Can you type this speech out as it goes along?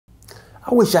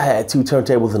I wish I had 2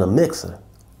 turntables and a mixer.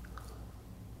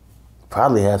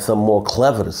 Probably have something more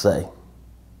clever to say.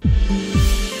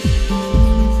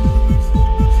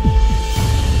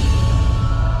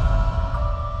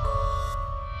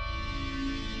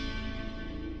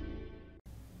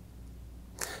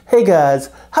 Hey guys,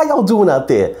 how y'all doing out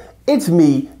there? It's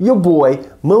me, your boy,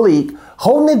 Malik,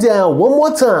 holding it down one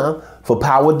more time for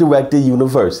PowerDirector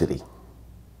University.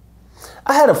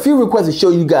 I had a few requests to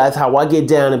show you guys how I get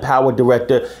down in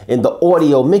PowerDirector in the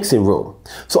audio mixing room.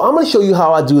 So I'm going to show you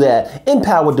how I do that in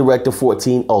PowerDirector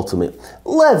 14 Ultimate.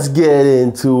 Let's get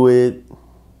into it.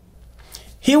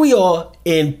 Here we are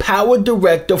in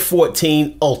PowerDirector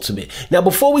 14 Ultimate. Now,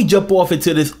 before we jump off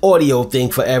into this audio thing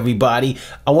for everybody,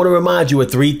 I want to remind you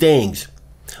of 3 things.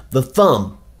 The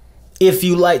thumb. If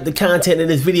you like the content in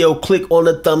this video, click on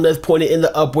the thumb that's pointed in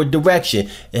the upward direction.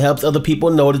 It helps other people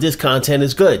know that this content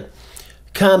is good.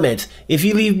 Comments. If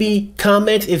you leave me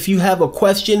comments, if you have a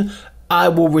question, I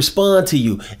will respond to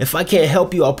you. If I can't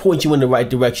help you, I'll point you in the right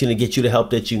direction and get you the help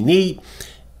that you need.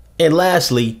 And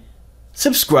lastly,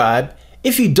 subscribe.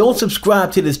 If you don't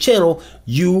subscribe to this channel,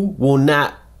 you will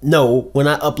not know when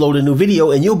I upload a new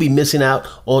video, and you'll be missing out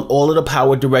on all of the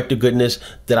PowerDirector goodness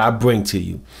that I bring to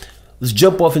you. Let's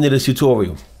jump off into this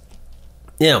tutorial.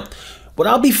 Now, what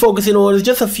I'll be focusing on is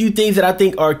just a few things that I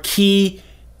think are key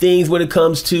things when it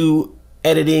comes to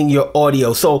editing your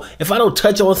audio. So if I don't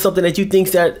touch on something that you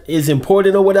think that is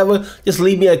important or whatever, just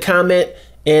leave me a comment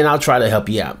and I'll try to help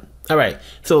you out. All right,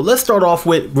 so let's start off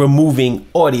with removing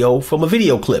audio from a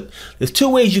video clip. There's 2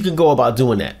 ways you can go about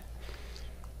doing that.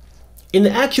 In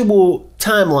the actual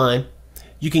timeline,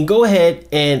 you can go ahead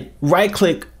and right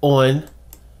click on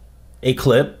a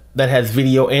clip that has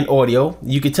video and audio.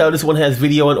 You can tell this one has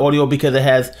video and audio because it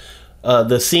has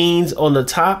the scenes on the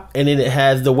top and then it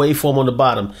has the waveform on the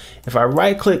bottom. If I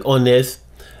right click on this,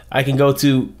 I can go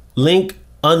to link,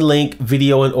 unlink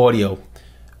video and audio.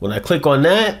 When I click on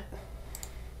that,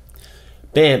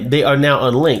 bam, they are now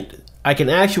unlinked. I can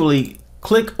actually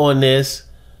click on this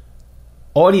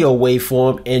audio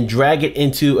waveform and drag it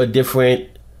into a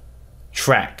different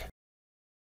track.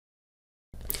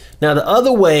 Now, the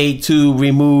other way to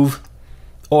remove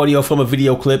audio from a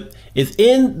video clip is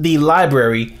in the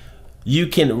library. You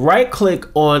can right click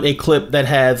on a clip that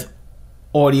has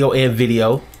audio and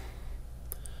video,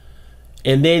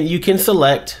 and then you can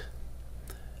select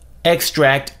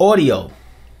extract audio.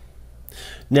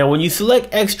 Now, when you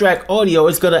select extract audio,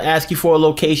 it's going to ask you for a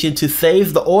location to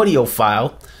save the audio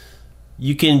file.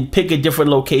 You can pick a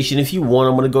different location if you want.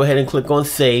 I'm going to go ahead and click on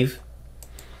save.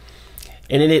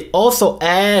 And then it also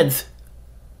adds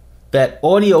that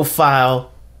audio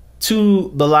file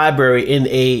to the library in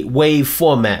a WAV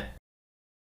format.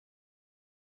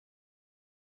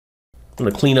 I'm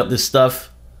going to clean up this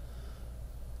stuff.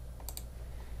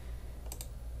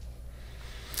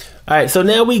 All right, so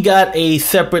now we got a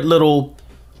separate little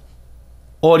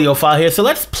audio file here, so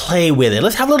let's play with it.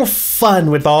 Let's have a little fun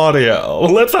with audio.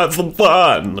 Let's have some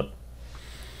fun.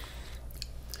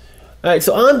 All right,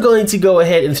 so I'm going to go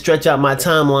ahead and stretch out my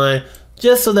timeline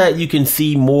just so that you can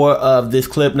see more of this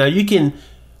clip. Now, you can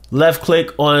left click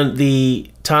on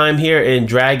the time here and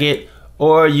drag it,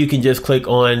 or you can just click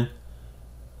on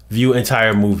view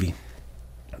entire movie.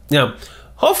 Now,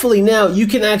 hopefully now you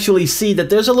can actually see that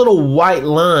there's a little white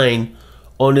line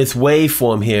on this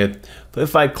waveform here. But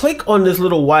if I click on this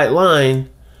little white line,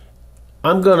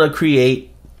 I'm gonna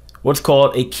create what's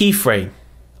called a keyframe.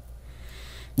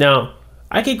 Now,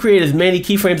 I can create as many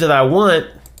keyframes as I want,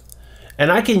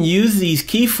 and I can use these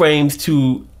keyframes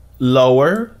to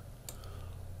lower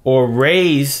or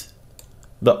raise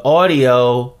the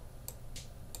audio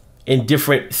in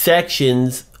different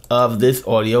sections of this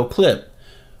audio clip.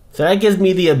 So that gives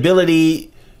me the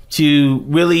ability to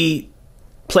really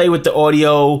play with the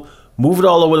audio, move it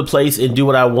all over the place, and do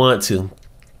what I want to.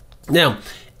 Now,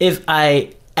 if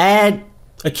I add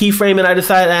a keyframe and I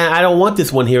decide I don't want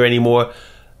this one here anymore,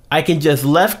 I can just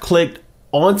left click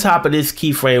on top of this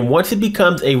keyframe. Once it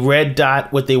becomes a red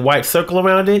dot with a white circle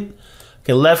around it, I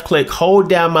can left click, hold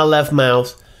down my left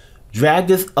mouse, drag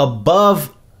this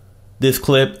above this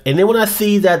clip, and then when I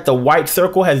see that the white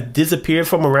circle has disappeared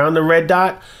from around the red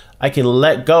dot, I can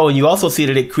let go, and you also see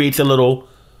that it creates a little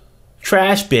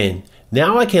trash bin.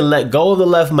 Now I can let go of the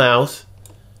left mouse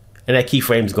and that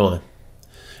keyframe's gone.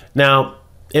 Now,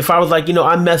 if I was like,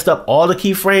 I messed up all the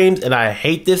keyframes and I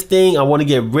hate this thing, I want to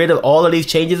get rid of all of these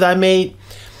changes I made,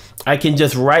 I can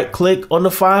just right click on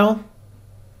the file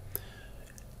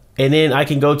and then I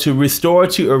can go to restore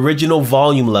to original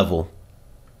volume level.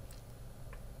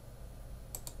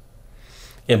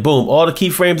 And boom, all the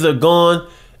keyframes are gone.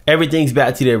 Everything's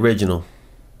back to the original.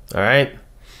 All right.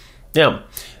 Now,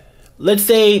 let's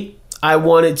say I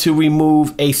wanted to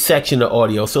remove a section of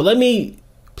audio. So let me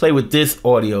play with this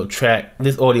audio track,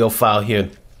 this audio file here.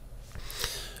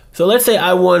 So let's say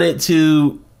I wanted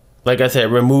to, like I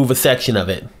said, remove a section of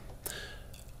it.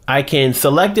 I can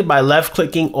select it by left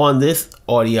clicking on this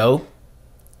audio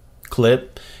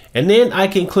clip, and then I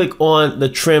can click on the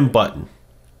trim button.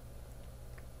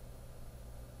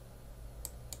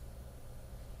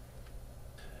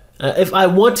 If I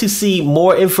want to see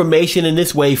more information in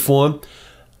this waveform,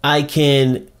 I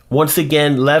can once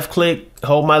again left click,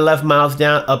 hold my left mouse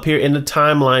down up here in the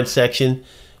timeline section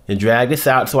and drag this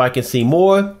out so I can see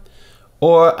more.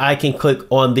 Or I can click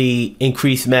on the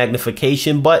increase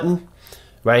magnification button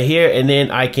right here, and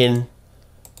then I can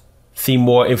see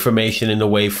more information in the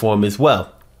waveform as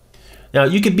well. Now,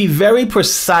 you can be very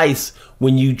precise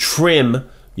when you trim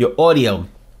your audio.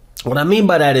 What I mean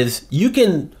by that is you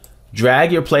can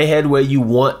drag your playhead where you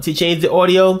want to change the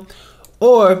audio,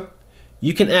 or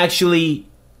you can actually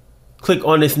click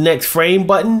on this next frame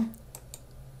button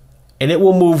and it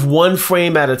will move one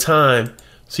frame at a time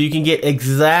so you can get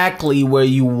exactly where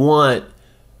you want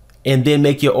and then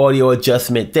make your audio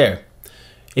adjustment there.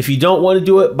 If you don't want to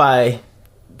do it by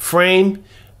frame,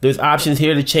 there's options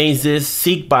here to change this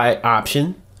seek by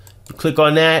option. You click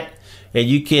on that and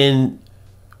you can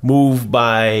move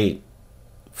by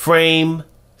frame,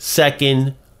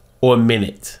 second, or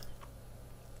minute.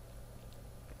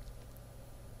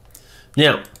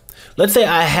 Now, let's say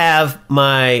I have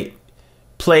my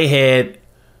playhead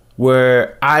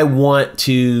where I want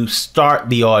to start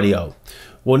the audio.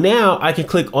 Well, now I can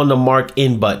click on the mark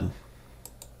in button.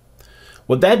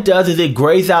 What that does is it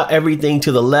grays out everything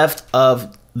to the left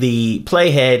of the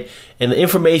playhead, and the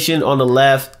information on the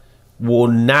left will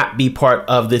not be part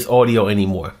of this audio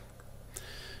anymore.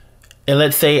 And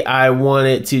let's say I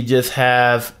wanted to just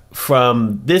have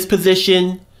from this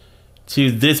position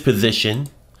to this position.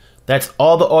 That's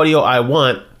all the audio I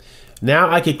want. Now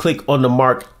I can click on the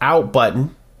mark out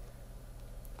button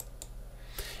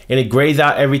and it grays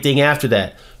out everything after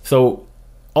that. So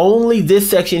only this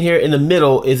section here in the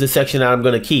middle is the section that I'm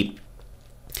going to keep.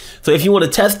 So if you want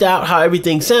to test out how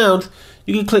everything sounds,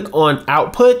 you can click on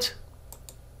output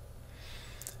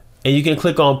and you can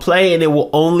click on play, and it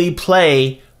will only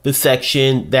play the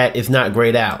section that is not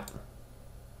grayed out.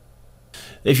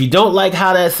 If you don't like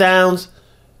how that sounds,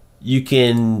 you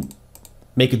can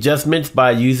make adjustments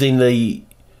by using the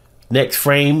next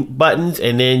frame buttons,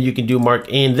 and then you can do mark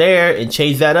in there and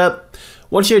change that up.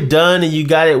 Once you're done and you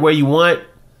got it where you want,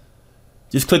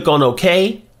 just click on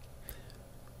OK.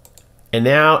 And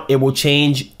now it will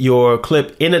change your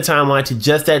clip in the timeline to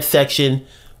just that section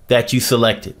that you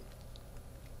selected.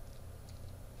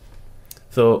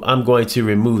 So I'm going to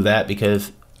remove that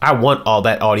because I want all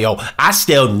that audio. I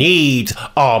still need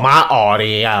all my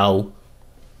audio.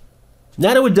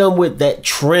 Now that we're done with that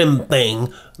trim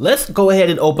thing, let's go ahead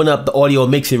and open up the audio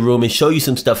mixing room and show you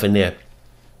some stuff in there.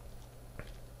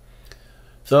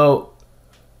 So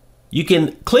you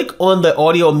can click on the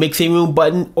audio mixing room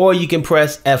button, or you can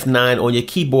press F9 on your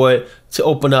keyboard to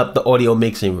open up the audio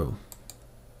mixing room.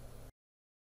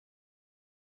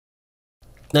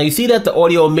 Now you see that the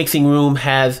audio mixing room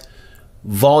has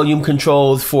volume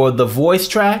controls for the voice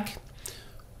track,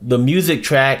 the music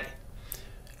track,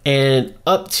 and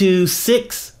up to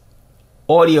 6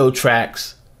 audio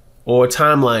tracks or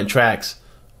timeline tracks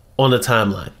on the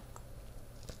timeline.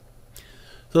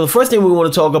 So the first thing we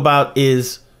want to talk about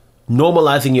is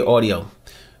normalizing your audio.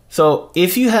 So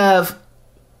if you have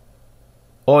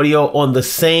audio on the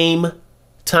same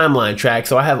timeline track,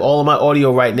 so I have all of my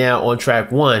audio right now on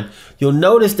track 1, you'll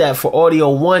notice that for audio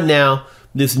 1 now,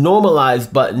 this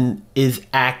normalize button is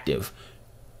active.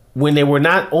 When they were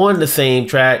not on the same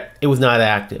track, it was not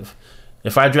active.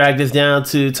 If I drag this down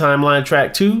to timeline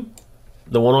track 2,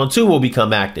 the one on 2 will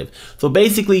become active. So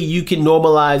basically you can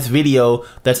normalize video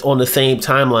that's on the same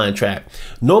timeline track.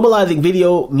 Normalizing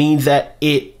video means that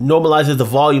it normalizes the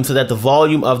volume so that the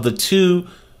volume of the 2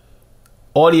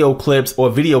 audio clips or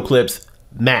video clips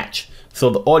match. So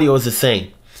the audio is the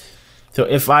same. So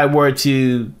if I were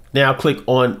to now click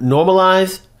on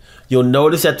normalize, you'll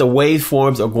notice that the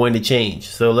waveforms are going to change.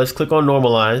 So let's click on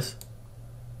normalize.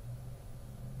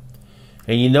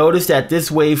 And you notice that this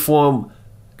waveform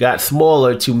got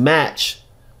smaller to match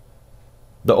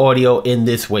the audio in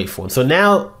this waveform. So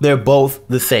now they're both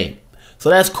the same. So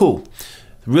that's cool.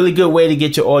 Really good way to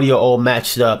get your audio all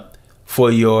matched up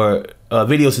for your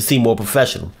videos to seem more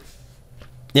professional.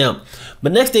 Now, the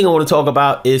next thing I want to talk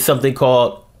about is something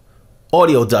called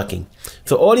audio ducking.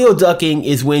 So audio ducking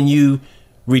is when you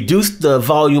reduce the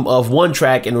volume of one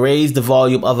track and raise the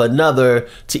volume of another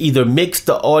to either mix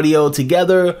the audio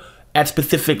together at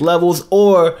specific levels,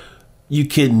 or you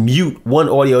can mute one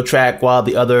audio track while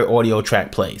the other audio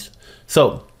track plays.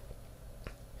 So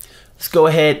let's go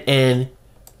ahead and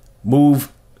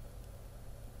move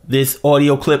this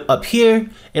audio clip up here,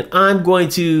 and I'm going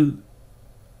to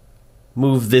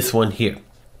move this one here.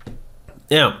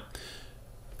 Now,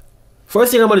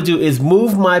 first thing I'm going to do is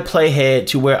move my playhead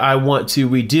to where I want to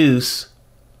reduce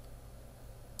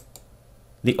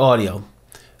the audio.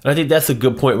 And I think that's a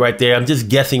good point right there. I'm just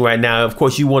guessing right now. Of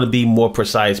course, you want to be more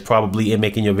precise probably in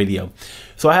making your video.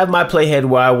 So I have my playhead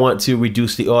where I want to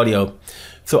reduce the audio.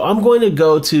 So I'm going to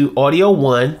go to audio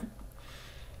 1,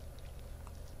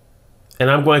 and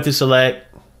I'm going to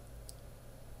select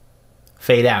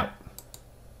fade out.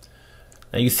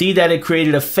 Now you see that it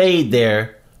created a fade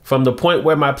there from the point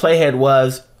where my playhead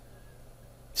was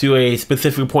to a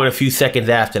specific point a few seconds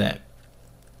after that.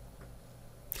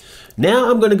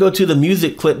 Now I'm going to go to the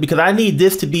music clip because I need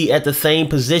this to be at the same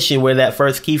position where that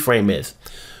first keyframe is.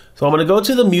 So I'm going to go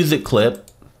to the music clip.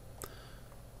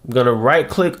 I'm going to right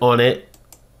click on it,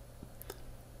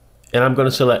 and I'm going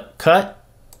to select cut.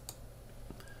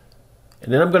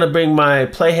 And then I'm going to bring my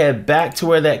playhead back to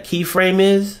where that keyframe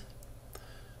is.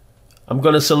 I'm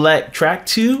going to select track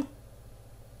 2.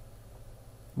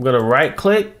 I'm going to right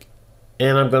click,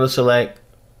 and I'm going to select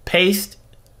paste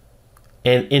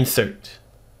and insert.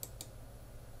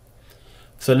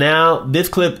 So now this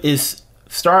clip is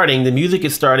starting, the music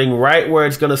is starting right where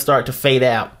it's going to start to fade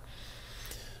out.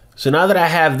 So now that I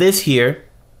have this here,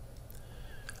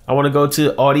 I want to go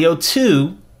to audio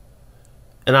 2,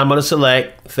 and I'm going to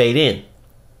select fade in.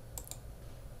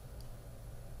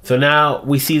 So now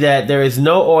we see that there is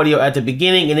no audio at the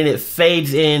beginning, and then it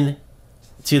fades in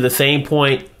to the same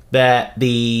point that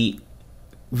the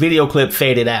video clip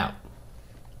faded out.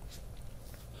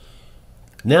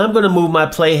 Now I'm going to move my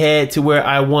playhead to where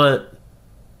I want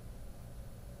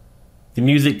the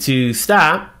music to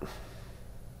stop,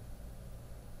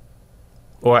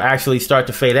 or actually start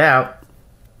to fade out.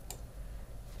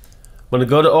 I'm going to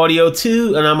go to audio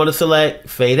 2, and I'm going to select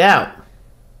fade out.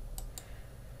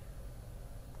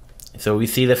 So we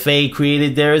see the fade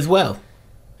created there as well.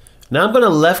 Now I'm going to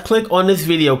left click on this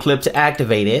video clip to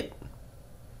activate it.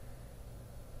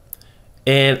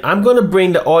 And I'm going to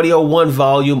bring the audio 1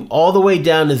 volume all the way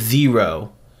down to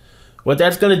 0. What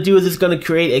that's going to do is it's going to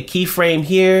create a keyframe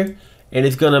here, and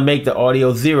it's going to make the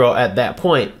audio 0 at that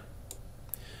point.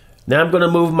 Now I'm going to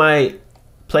move my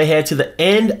playhead to the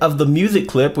end of the music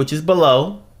clip, which is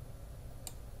below.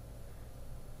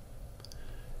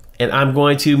 And I'm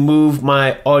going to move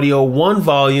my audio 1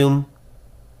 volume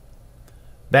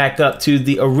back up to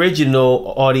the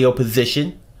original audio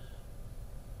position.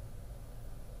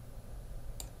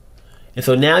 And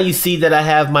so now you see that I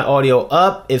have my audio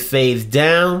up, it fades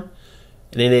down,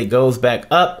 and then it goes back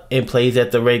up and plays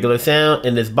at the regular sound.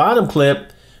 In this bottom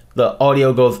clip, the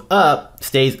audio goes up,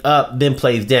 stays up, then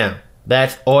plays down.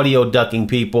 That's audio ducking,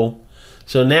 people.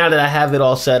 So now that I have it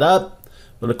all set up,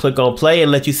 I'm going to click on play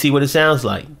and let you see what it sounds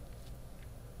like.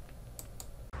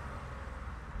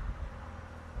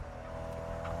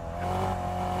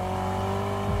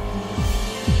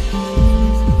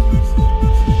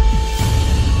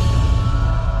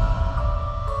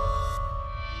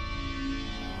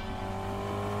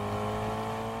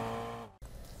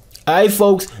 Alright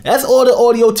folks, that's all the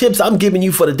audio tips I'm giving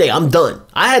you for the day. I'm done.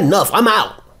 I had enough. I'm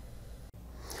out.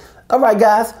 Alright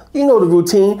guys, you know the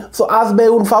routine. So haz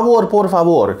un favor, por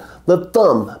favor. The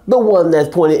thumb, the one that's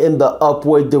pointed in the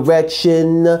upward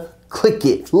direction. Click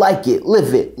it, like it,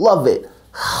 live it, love it,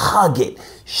 hug it.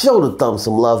 Show the thumb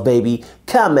some love, baby.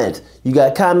 Comment. You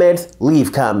got comments?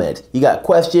 Leave comments. You got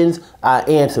questions? I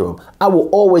answer them. I will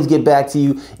always get back to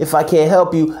you. If I can't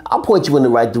help you, I'll point you in the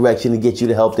right direction to get you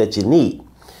the help that you need.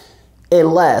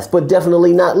 And last but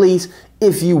definitely not least,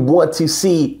 if you want to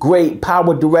see great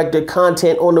PowerDirector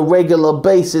content on a regular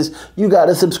basis, you got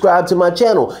to subscribe to my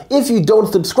channel. If you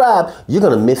don't subscribe, you're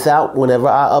going to miss out whenever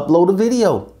I upload a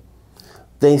video.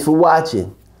 Thanks for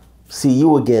watching. See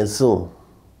you again soon.